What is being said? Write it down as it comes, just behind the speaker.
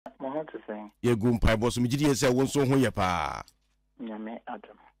Not to say. Ye go mpa bo so migidi say won so ho ye pa. Nyame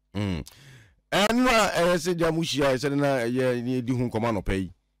Adam. Enwa say dia muhia say na ye ni di hu nkoma no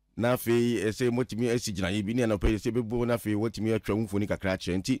pai. Na fe say motimi asigina ye bi ni na pai say bebo na fe wotimi atwa mfoni kakra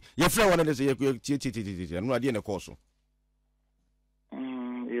kire nti ye fra wona de say ye tie no ade na course.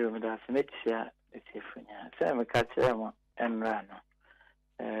 You that's netia etifunya. Say me catch them and run.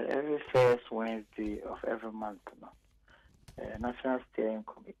 Every first Wednesday of every month no. National Steering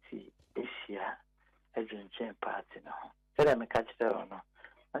Committee Asia Adrian Party no. Say me catch them no.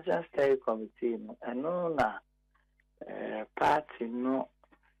 National Steering Committee no eno na party no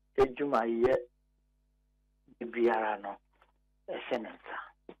ejuma ye biara no senata.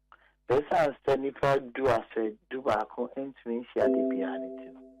 Pesa stani pa do ase do ba ko entimi sia de biara ni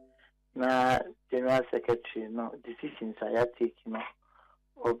no. Na General Secretary no decisions I take no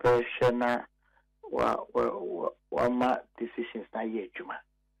operation wa ma decisions na ye adwuma.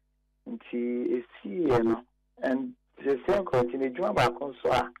 Nti esi ye no and the same continue adwuma ba ko so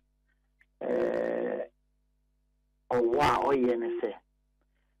a o ye ne se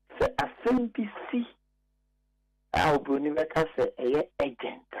asem bi si a obuni beka se eye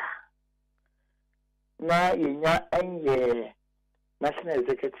agenda na yenya anye National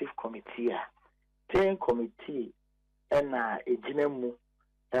Executive Committee Steering Committee na ejinemu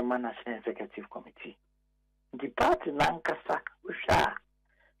ema National Executive Committee the party nankasa usha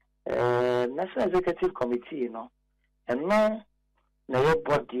National Executive Committee no eno na your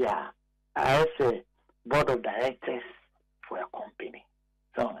body I say board of directors for a company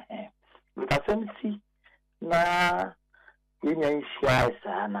so because MC na yenya share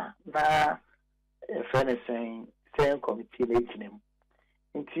sana na finance Steering Committee na ejinemu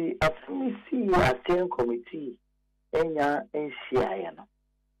nti afumisi ya Steering Committee enya NCI no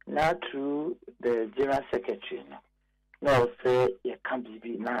na through the General Secretary no say you can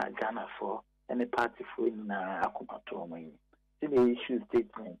be na Ghana for any party for na akumato money the issue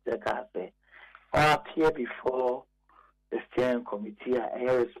statement that I say appear before the Steering Committee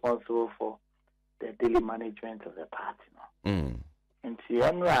are responsible for the daily management of the party no nti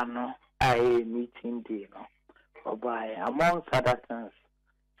emra no I meeting day no by amongst other things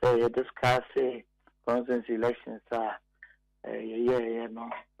so you discuss constituency elections are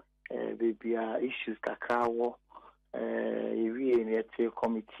no baby issues kakawo we in the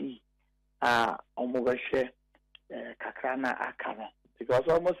committee omobeshe kakrana akana because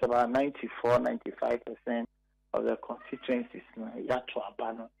almost about 94-95% of the constituencies no yato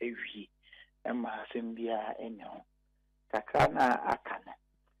abano ewi ema sembia enyo kakrana akana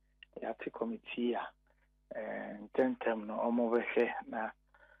yati committee tentem no omobeshe na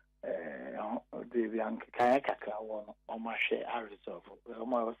the young kayaka one on my share I resolve.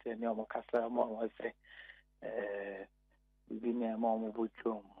 Almost any of Cassa, more say, within a moment, which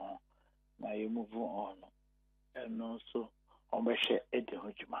now you move on, and also on my share at the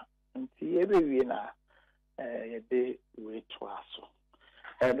Hojima. And see every winner a day wait to us.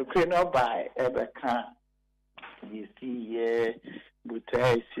 And the criminal by ever can you see, but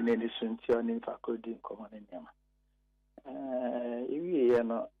I seen any soon in faculty in common in you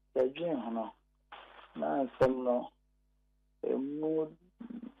know. The dream, no, now some no, a mood,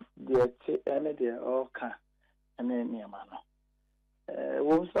 the energy, all can, and then near man.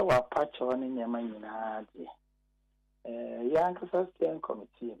 Once our patch on in your mind, young Steering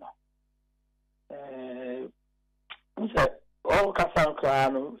Committee, no. All Cassan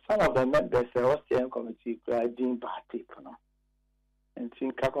Crown, some of the members of Steering Committee cried in party, no. And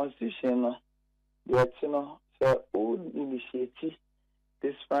think a constitution, the so old initiative.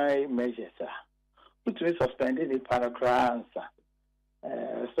 This five measures which we suspended the paragraphs,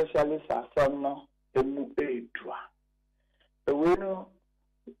 especially some no the winner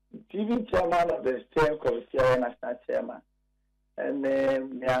TV chairman of the Steering Committee, national chairman, and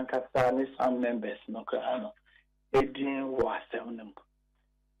then Yankasani some members no crano. Adrian was them.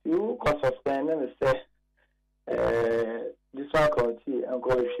 You could suspend and say this one committee and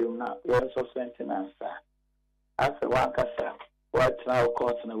go with you now. You are suspending answer. As a one cassa. What now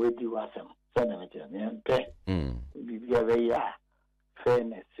course and away do was him, Senator, and pay. Be very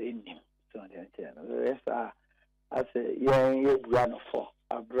fairness in him. So the rest are as a young brand for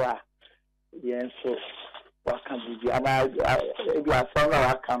a bra. Yes, so what can be and I saw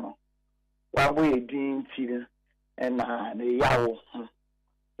I come. What we doing children and the yaw.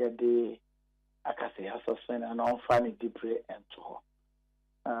 Yet the I can say I suspend and all funny deeply and to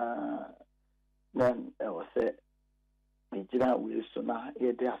her. Then I was said. The general will soon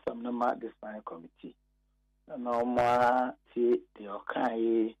hear there some number this committee. No more see the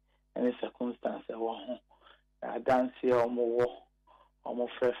okay any circumstance. I dance here or more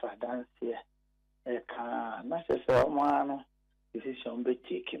almost fresh for dance here. Not just a decision be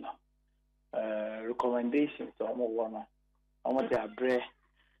taken. Recommendations almost their bread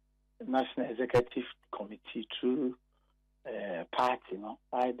National Executive Committee through party,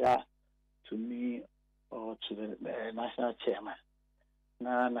 either to me or to the national chairman.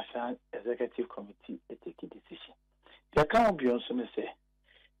 Now, National Executive Committee take a decision. There can't be also say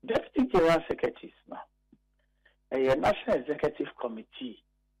Deputy General Secretaries now. A National Executive Committee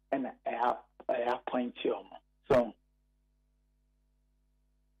and a appoint you. So,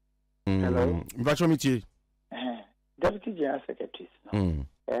 hello, Deputy General Secretaries now.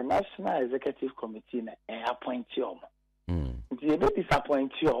 A National Executive Committee and a appoint you. The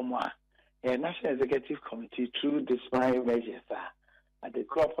disappoint you, a National Executive Committee through disciplinary measures at the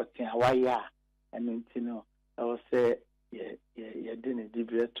crop of Hawaii, and I will say, you didn't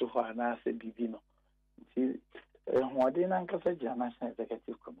debate to her and I said, Bibino. What didn't Uncle National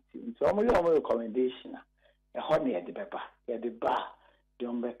Executive Committee? So, only recommendation a honey at the paper, at the bar,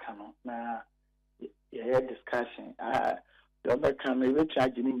 don't be canon. Now, you had discussion. Don't be canon, which I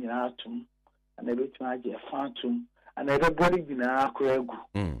didn't atom, and they will charge a phantom. And everybody in our crowd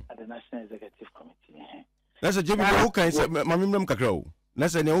at the National Executive Committee. That's a Jimmy Oka, Mammy Cacro.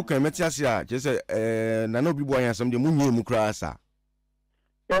 That's an Oka Metiasia, just a Obiri Boahen, some the Mumu Mukrasa.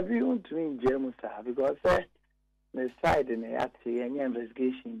 Everyone to me, James, because the side in the any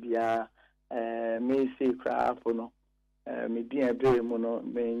investigation via may say crap or no, maybe a very mono,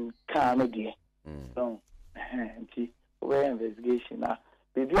 main car, dear. So, where investigation now,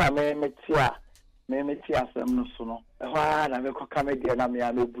 maybe I may met here. Meme tia asem no so no ehwa na me koka me dia na me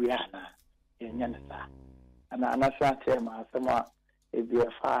amebuya na enya ne sa ana anasa tema asem a ebi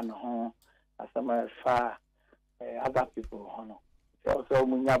efa no ho asem efa other people ho no so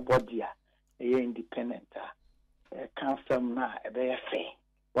munya body a independent council na ebe ye fe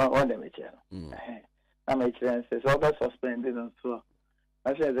one dem eche no na me chere say so be suspended on so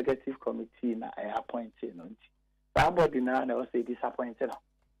National Executive Committee na appointed no nti that body na say disappointed no.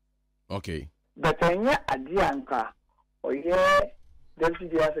 Okay. But I know a Dianca or Deputy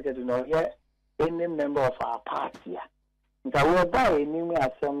General Secretary or any member of our party. I will buy a new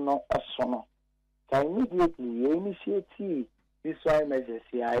assembly no a sono. So immediately initiate this one measures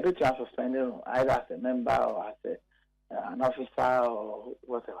here. I bet you are suspended either as a member or as an officer or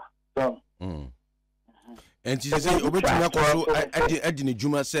whatever. So, and she say, Obiri Edini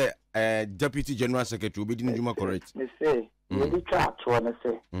Juma say, Deputy General Secretary, Obiri Juma correct. They say, you try to want to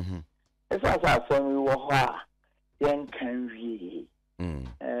say. As I said, we were young can we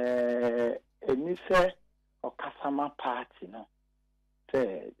a Nisa or Kasama party, no,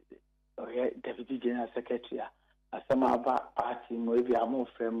 say, Deputy General Secretary, as some about party, maybe I'm more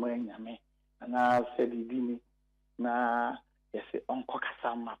friendly, and I said, Bini, na, yes, Uncle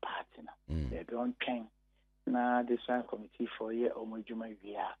Kasama party, they don't train. Na, this one committee for a year or more, Juma,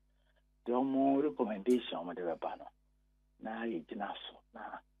 we are the more recommendation of the Rabano. Na, you didn't so, na.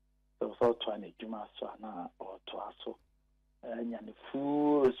 So, trying to do so now or to also, and the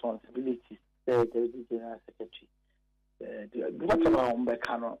full responsibility, the General Secretary. Whatever on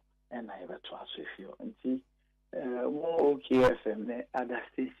Becano and I ever to us with you, and see more KFM than other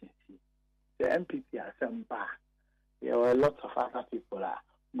stations. The NPP are some bar. There were lots of other people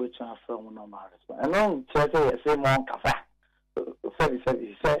which are from normal response. And on Thursday, I say more cafe.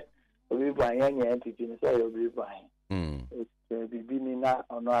 He said, Obiri Boahen, NPP, say Obiri Boahen. Bibini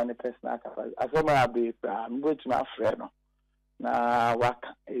or no any personal capacity. As I be, I'm going to my friend. Now, what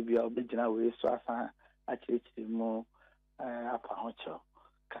if you original way so actually more upon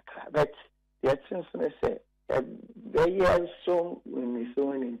but the essence say they are so in so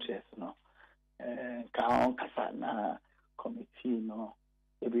many interest, no, Kaon Kasana committee, no,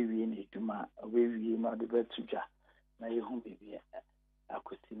 every we need to ma, we not the best to ja, now you home baby, I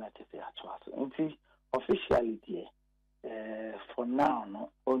could see not to say at once. And see, officially, dear. For now,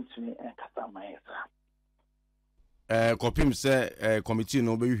 no, on to me and Katama. Copim say committee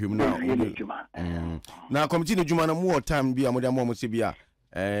no be him now. Now committee no juma no more time be amoda mo sebia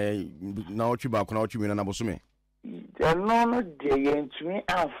na otwi ba ko na otwi na bosome. No dey into me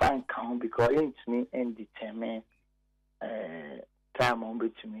and fan count because into me and determine time on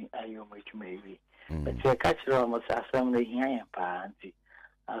between me ayo mo maybe. But you catch almost assembly here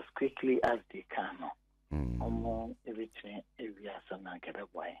as quickly as they can.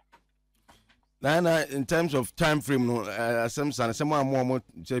 Now, in terms of time frame, no, some more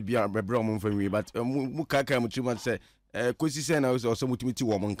say be a brown for me, but Mukaka Mutuman say, could you say now or some to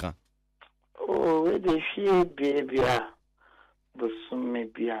woman can? Oh, they see baby, but some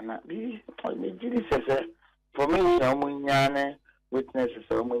maybe not be. For me, someone yana witnesses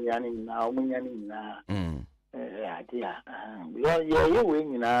idea. You're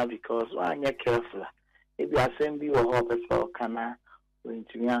winning now because when you're careful, if you are saying be a hope for Kana, when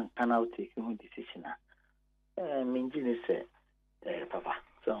to young cannot take your decision. Mean, say, Papa.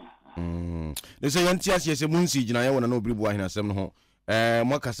 So, they say, yes, yes, a moon siege, and I want to know Obiri Boahen has some home.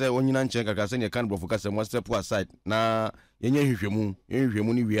 Mokasa, when you non check, I send your can't focus and one step aside. Now, you moon,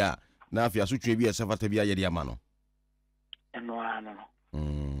 we are. Now, if you are such a be a Safatabia Yadiamano. And one.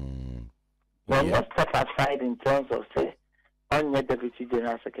 Well, let's step aside in terms of, say, on your deputy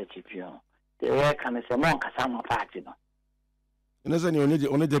general secretary. The air can say, Monk, some party. And as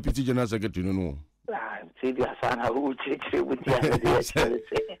only deputy general secretary, no. See, the Asana who takes it with the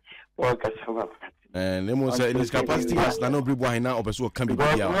work as a and they must say in his capacity as Obiri Boahen now, or so can be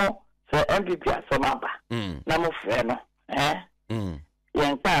here. So, NPP as some other. None of friend,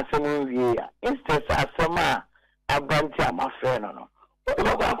 young person movie, instance as some a bunch of my friend. I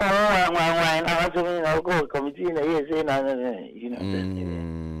go committee in a year, you know,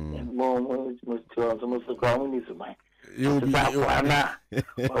 most of communities of mine. You'll be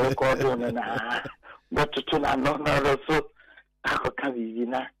but to know so I can be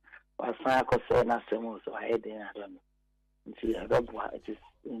dinner or some concern as so I had in I don't know it is.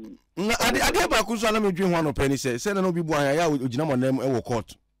 I did about Kusana me dream one of penny says, send an Obiri Boahen with Jinama name ever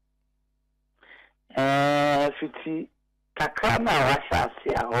court. 50 Kakana, I shall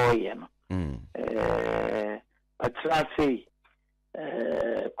see a whole year. A traffic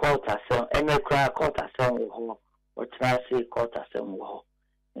quarter song, and a crack quarter song, or traffic quarter song.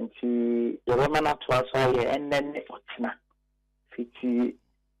 And the woman at was and then for China 50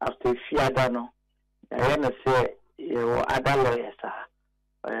 after Fiadano. I want to say, other lawyers are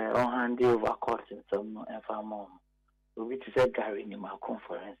on hand over court in some farm. We to say Gary in my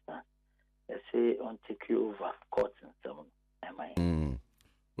conference. I say on take you over court in some. Am I?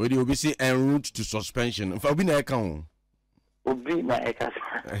 Will you be seen en route to suspension? For being a account. Obiri na ekasa.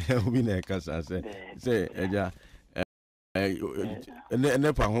 Obiri na ekasa say eja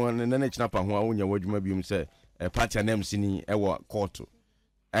ne pa ho ne china pa ho wonya wadwuma biom say party na MC ni e wo court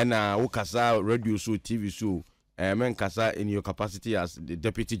na wo kasa radio so TV so men kasa in your capacity as the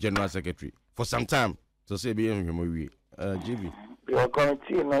deputy general secretary for some time to say be hwemo wi GB your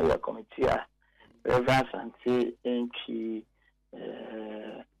committee no your committee Reverend Santi NP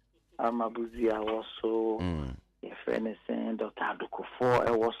Amabuzia also Fenison, Dr. Adukufo,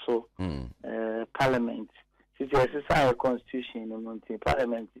 also Parliament. Since the exercise constitution in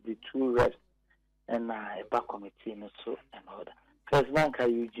Parliament, the two reps and a back committee and so and order. President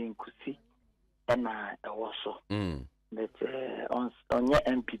Eugene Kusi and I also that on your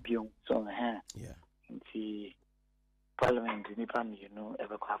NPP so the Parliament in Japan, you know,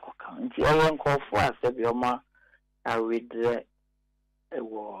 ever count. I won't call for us, Bioma, I read the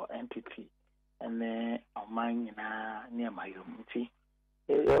NPP. And then on mine near my room. See,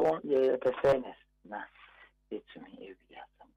 they want the fairness. Nah, it's me.